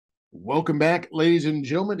Welcome back, ladies and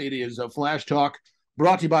gentlemen. It is a Flash Talk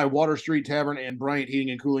brought to you by Water Street Tavern and Bryant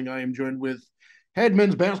Heating and Cooling. I am joined with head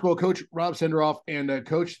men's basketball coach Rob Senderoff. And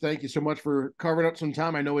Coach, thank you so much for carving out some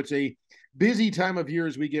time. I know it's a busy time of year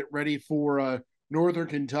as we get ready for Northern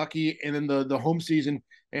Kentucky and then the home season.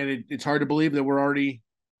 And it's hard to believe that we're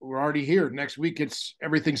already here. Next week, it's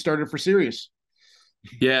everything started for serious.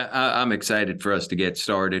 Yeah, I'm excited for us to get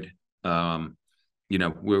started.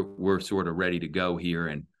 We're sort of ready to go here,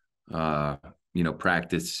 and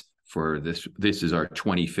practice for this. This is our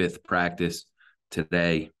 25th practice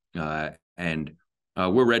today, and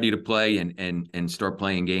we're ready to play and start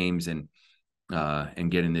playing games and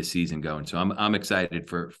getting this season going. So I'm excited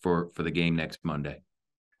for the game next Monday.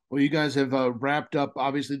 Well, you guys have wrapped up,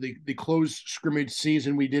 obviously, the closed scrimmage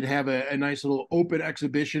season. We did have a nice little open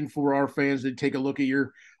exhibition for our fans to take a look at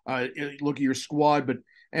your squad. But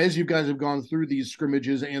as you guys have gone through these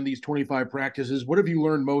scrimmages and these 25 practices, what have you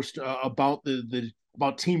learned most about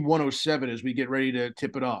about Team 107 as we get ready to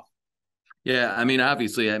tip it off? Yeah, I mean,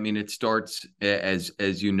 obviously, I mean, it starts as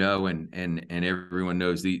you know, and everyone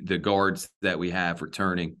knows the guards that we have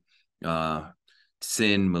returning,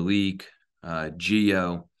 Sin, Malik,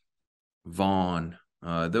 Geo, Vaughn,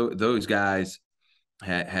 those guys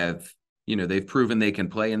have they've proven they can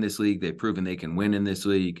play in this league. They've proven they can win in this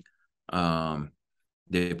league.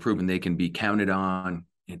 They've proven they can be counted on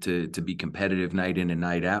to be competitive night in and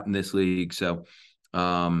night out in this league. So,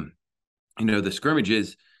 the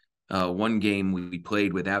scrimmages. One game we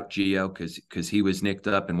played without Geo because he was nicked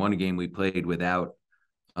up, and one game we played without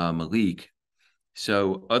Malik.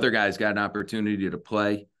 So other guys got an opportunity to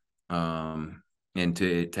play and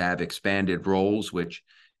to have expanded roles, which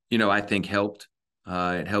I think helped.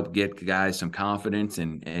 It helped get guys some confidence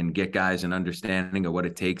and get guys an understanding of what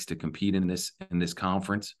it takes to compete in this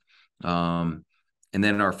conference. And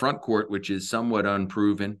then our front court, which is somewhat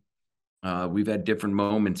unproven. We've had different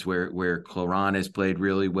moments where Claron has played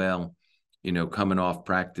really well, coming off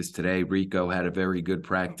practice today. Rico had a very good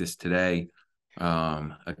practice today.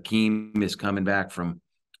 Akeem is coming back from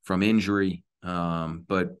injury,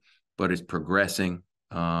 but is progressing.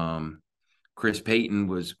 Chris Payton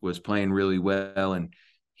was playing really well, and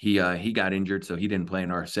he got injured, so he didn't play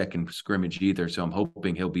in our second scrimmage either. So I'm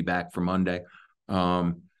hoping he'll be back for Monday.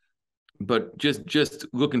 But just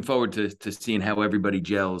looking forward to seeing how everybody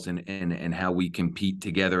gels and how we compete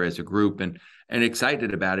together as a group, and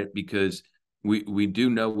excited about it because we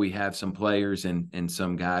do know we have some players and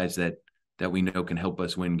some guys that we know can help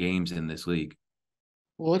us win games in this league.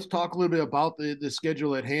 Well, let's talk a little bit about the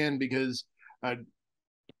schedule at hand because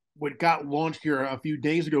what got launched here a few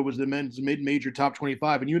days ago was the men's mid-major top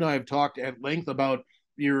 25, and you and I have talked at length about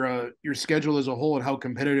your schedule as a whole and how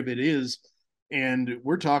competitive it is. And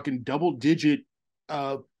we're talking double-digit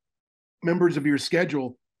members of your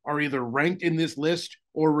schedule are either ranked in this list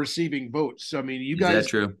or receiving votes. So, I mean, you Is that guys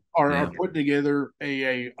true? are Yeah. putting together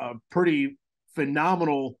a pretty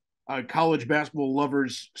phenomenal college basketball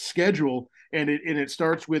lovers schedule, and it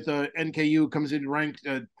starts with NKU comes in ranked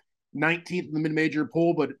 19th in the mid-major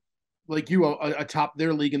poll, but like you, atop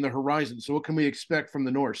their league in the Horizon. So, what can we expect from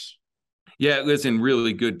the Norse? Yeah, listen,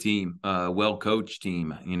 really good team, well-coached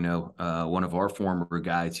team. One of our former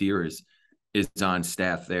guys here is on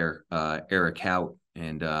staff there, Eric Hout,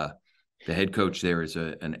 and the head coach there is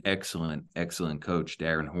an excellent coach,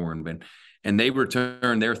 Darren Hornman. And they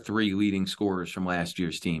returned their three leading scorers from last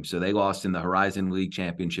year's team. So they lost in the Horizon League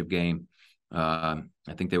championship game. I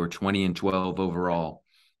think they were 20-12 overall,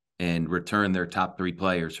 and returned their top three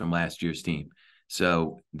players from last year's team.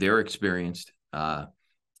 So they're experienced.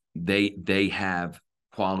 They have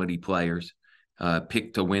quality players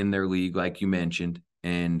picked to win their league, like you mentioned,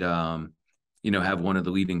 and have one of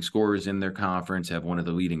the leading scorers in their conference, have one of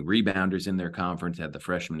the leading rebounders in their conference, have the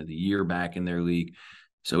freshman of the year back in their league.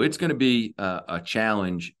 So it's going to be a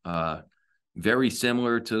challenge, very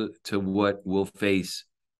similar to what we'll face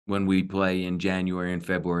when we play in January and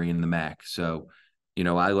February in the MAC. So,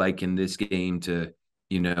 I like in this game to,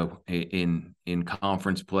 in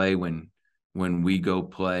conference play when we go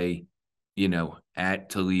play, at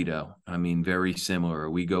Toledo. I mean, very similar.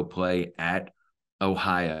 We go play at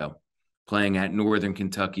Ohio. Playing at Northern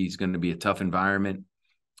Kentucky is going to be a tough environment.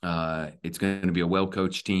 It's going to be a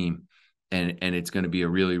well-coached team, and it's going to be a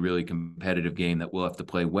really, really competitive game that we'll have to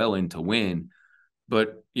play well in to win.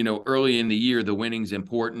 But, early in the year, the winning's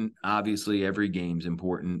important. Obviously, every game's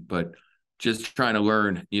important, but just trying to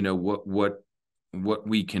learn, what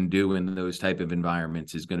we can do in those type of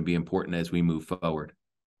environments is going to be important as we move forward.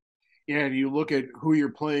 Yeah, and you look at who you're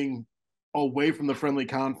playing away from the friendly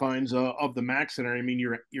confines of the MAC Center. I mean,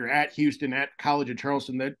 you're at Houston, at College of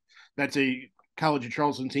Charleston. That's a College of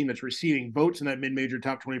Charleston team that's receiving votes in that mid-major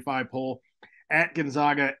top 25 poll, at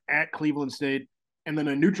Gonzaga, at Cleveland State, and then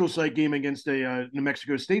a neutral site game against a New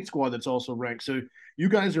Mexico State squad that's also ranked. So you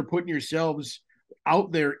guys are putting yourselves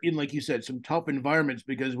out there in, like you said, some tough environments,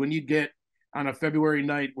 because when you get on a February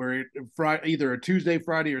night where either a Tuesday,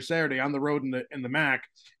 Friday, or Saturday on the road in the MAC,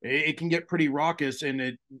 it can get pretty raucous,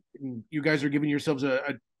 and you guys are giving yourselves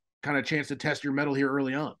a kind of chance to test your mettle here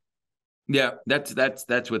early on. Yeah, that's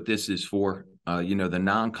what this is for. The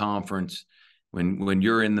non-conference, when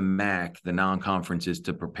you're in the MAC, the non-conference is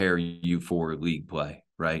to prepare you for league play,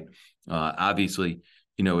 right? Obviously,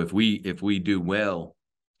 if we do well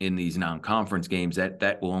in these non-conference games,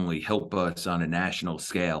 that will only help us on a national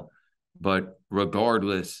scale. But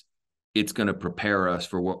regardless, it's going to prepare us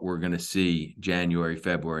for what we're going to see January,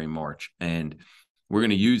 February, March, and we're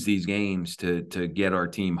going to use these games to get our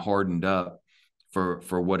team hardened up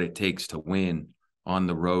for what it takes to win on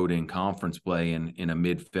the road in conference play in a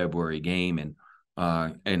mid-February game and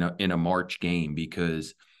in a March game,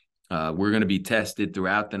 because we're going to be tested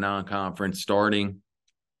throughout the non-conference, starting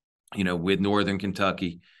with Northern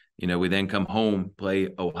Kentucky. We then come home, play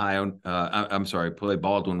play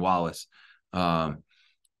Baldwin Wallace,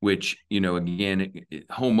 which, again,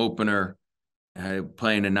 home opener,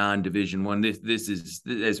 playing a non-Division One. This is,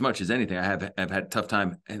 as much as anything, I've had a tough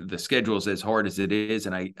time. The schedule's as hard as it is,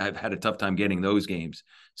 and I've had a tough time getting those games.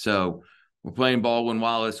 So we're playing Baldwin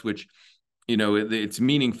Wallace, which, it's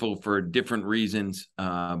meaningful for different reasons,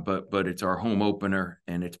 but it's our home opener,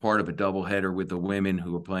 and it's part of a doubleheader with the women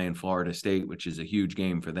who are playing Florida State, which is a huge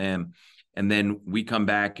game for them. And then we come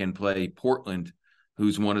back and play Portland,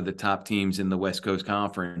 who's one of the top teams in the West Coast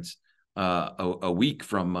Conference, a week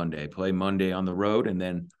from Monday. Play Monday on the road, and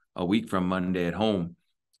then a week from Monday at home.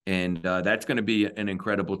 And that's going to be an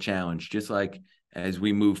incredible challenge. Just like as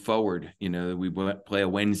we move forward, we play a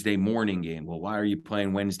Wednesday morning game. Well, why are you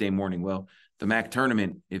playing Wednesday morning? Well, the MAC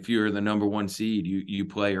tournament, if you're the number one seed, you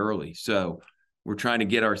play early. So we're trying to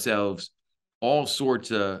get ourselves all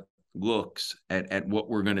sorts of looks at what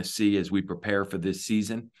we're going to see as we prepare for this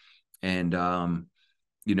season. And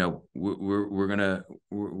we're gonna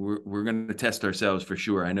test ourselves for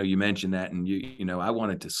sure. I know you mentioned that, and I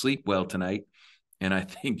wanted to sleep well tonight, and I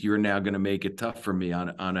think you're now going to make it tough for me on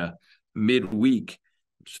a midweek.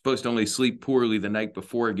 I'm supposed to only sleep poorly the night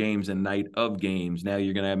before games and night of games. Now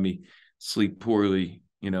you're going to have me sleep poorly,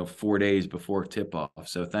 4 days before tip off.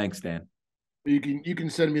 So thanks, Dan. You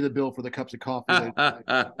can send me the bill for the cups of coffee for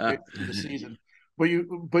the season. But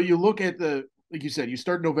you look at like you said, you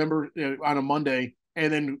start November on a Monday,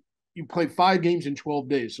 and then you play 5 games in 12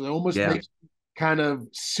 days. So it almost makes kind of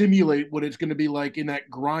simulate what it's going to be like in that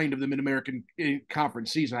grind of the Mid-American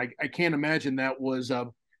Conference season. I can't imagine that was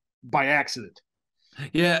by accident.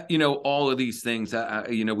 Yeah, all of these things,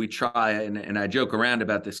 we try, and I joke around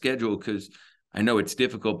about the schedule because I know it's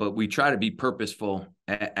difficult, but we try to be purposeful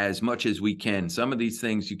as much as we can. Some of these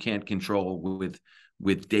things you can't control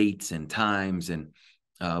with dates and times, and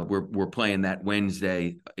we're playing that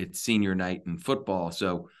Wednesday. It's senior night in football,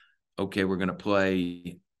 so okay, we're going to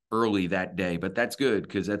play early that day, but that's good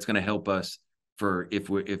because that's going to help us for if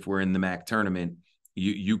we're in the MAC tournament.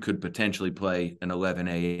 You could potentially play an 11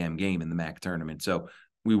 a.m. game in the MAC tournament. So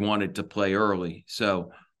we wanted to play early.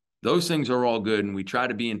 So those things are all good, and we try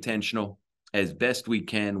to be intentional as best we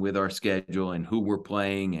can with our schedule and who we're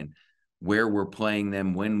playing and where we're playing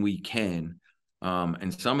them when we can.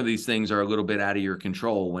 And some of these things are a little bit out of your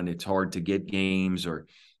control when it's hard to get games, or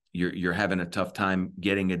you're having a tough time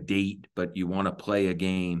getting a date, but you want to play a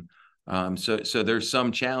game. So there's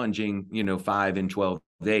some challenging, 5 and 12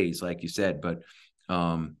 days, like you said, but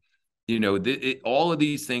all of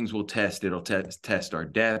these things will test. It'll test our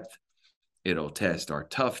depth. It'll test our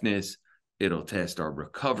toughness. It'll test our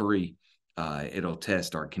recovery. It'll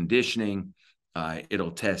test our conditioning.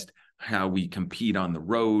 It'll test how we compete on the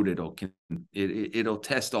road. It'll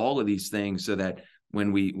test all of these things so that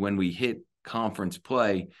when we hit conference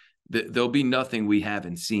play, there'll be nothing we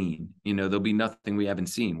haven't seen. There'll be nothing we haven't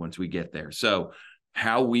seen once we get there. So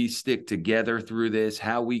how we stick together through this,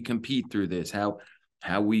 how we compete through this, how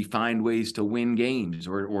we find ways to win games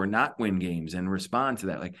or not win games and respond to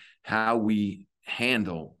that, like how we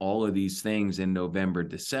handle all of these things in November,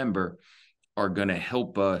 December are going to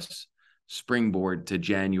help us springboard to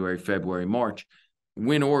January, February, March,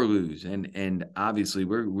 win or lose. And obviously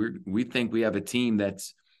we think we have a team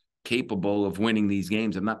that's capable of winning these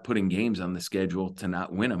games. I'm not putting games on the schedule to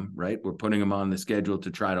not win them, right? We're putting them on the schedule to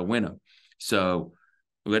try to win them. So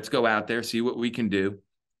let's go out there, see what we can do.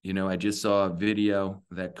 I just saw a video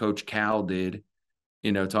that Coach Cal did,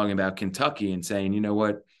 talking about Kentucky and saying, you know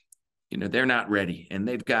what, they're not ready, and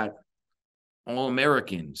they've got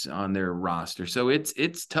All-Americans on their roster. So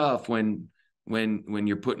it's tough when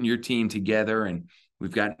you're putting your team together and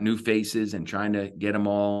we've got new faces and trying to get them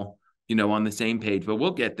all, on the same page. But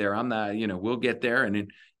we'll get there. I'm not, we'll get there,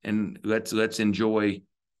 and let's enjoy,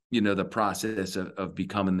 the process of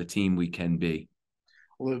becoming the team we can be.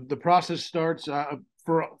 Well, the process starts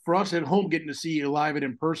for us at home, getting to see you live and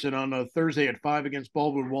in person on a Thursday at 5 against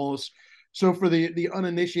Baldwin Wallace. So for the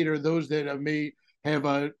uninitiated, or those that may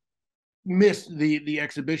have missed the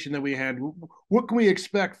exhibition that we had, what can we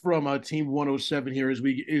expect from Team 107 here as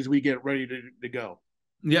we get ready to go?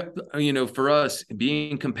 Yep. For us,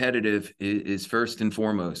 being competitive is first and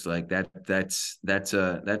foremost. Like that's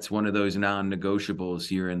one of those non-negotiables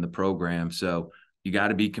here in the program. So you got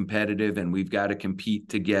to be competitive, and we've got to compete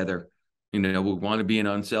together. We want to be an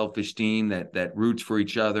unselfish team that roots for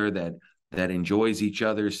each other, that enjoys each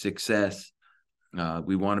other's success.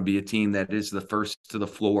 We want to be a team that is the first to the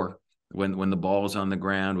floor when the ball's on the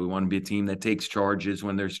ground. We want to be a team that takes charges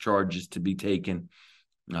when there's charges to be taken.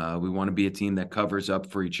 We want to be a team that covers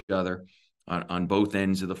up for each other on both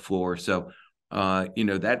ends of the floor. So,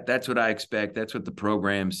 that's what I expect. That's what the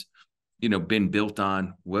program's, been built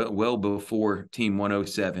on well before Team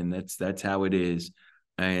 107. That's how it is.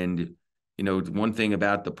 And, one thing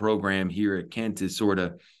about the program here at Kent is sort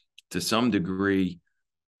of, to some degree,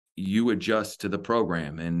 you adjust to the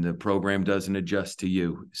program and the program doesn't adjust to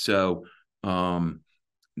you. So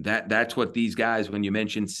that's what these guys, when you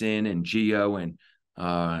mention Sin and Gio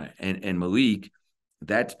and Malik,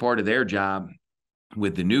 that's part of their job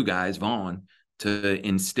with the new guys, Vaughn, to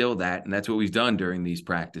instill that. And that's what we've done during these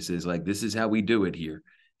practices. Like, this is how we do it here.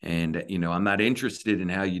 And, I'm not interested in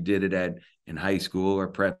how you did it in high school or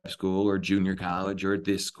prep school or junior college or at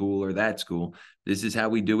this school or that school. This is how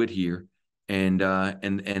we do it here. And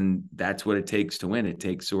that's what it takes to win. It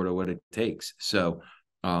takes sort of what it takes. So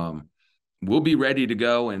we'll be ready to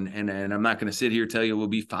go. And I'm not going to sit here and tell you we'll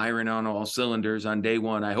be firing on all cylinders on day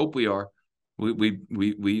one. I hope we are.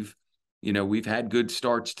 We've had good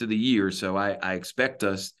starts to the year, so I expect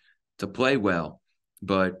us to play well.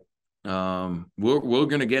 But we're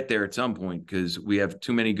going to get there at some point because we have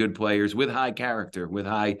too many good players with high character, with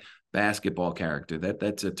high basketball character.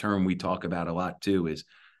 That's a term we talk about a lot too, is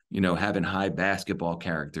having high basketball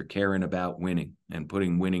character, caring about winning and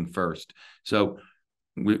putting winning first. So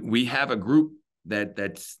we have a group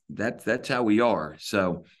that's how we are.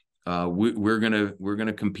 So we're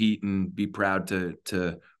gonna compete and be proud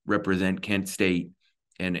to represent Kent State,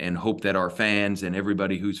 and hope that our fans and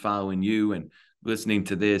everybody who's following you and listening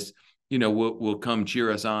to this, will come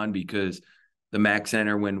cheer us on, because the Mac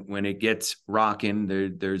Center, when it gets rocking,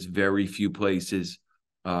 there's very few places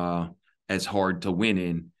as hard to win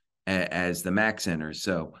in as the Mac Center.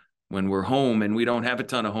 So when we're home, and we don't have a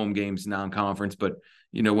ton of home games non-conference, but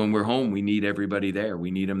when we're home, we need everybody there.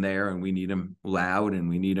 We need them there, and we need them loud, and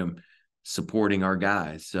we need them supporting our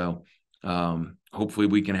guys. So hopefully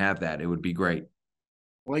we can have that. It would be great.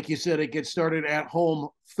 Like you said, it gets started at home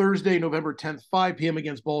Thursday, November 10th, 5 p.m.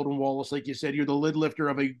 against Baldwin Wallace. Like you said, you're the lid lifter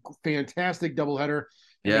of a fantastic doubleheader.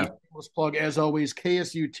 Yeah. Let's plug, as always,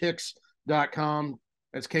 ksutix.com.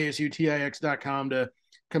 That's ksutix.com to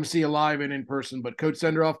come see you live and in person. But Coach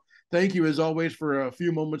Senderoff, thank you as always for a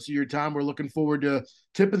few moments of your time. We're looking forward to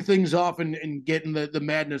tipping things off and getting the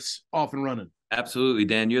madness off and running. Absolutely,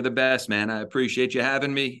 Dan. You're the best, man. I appreciate you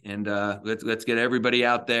having me. And let's get everybody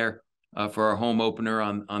out there for our home opener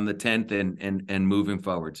on the 10th and moving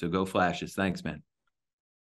forward. So go Flashes. Thanks, man.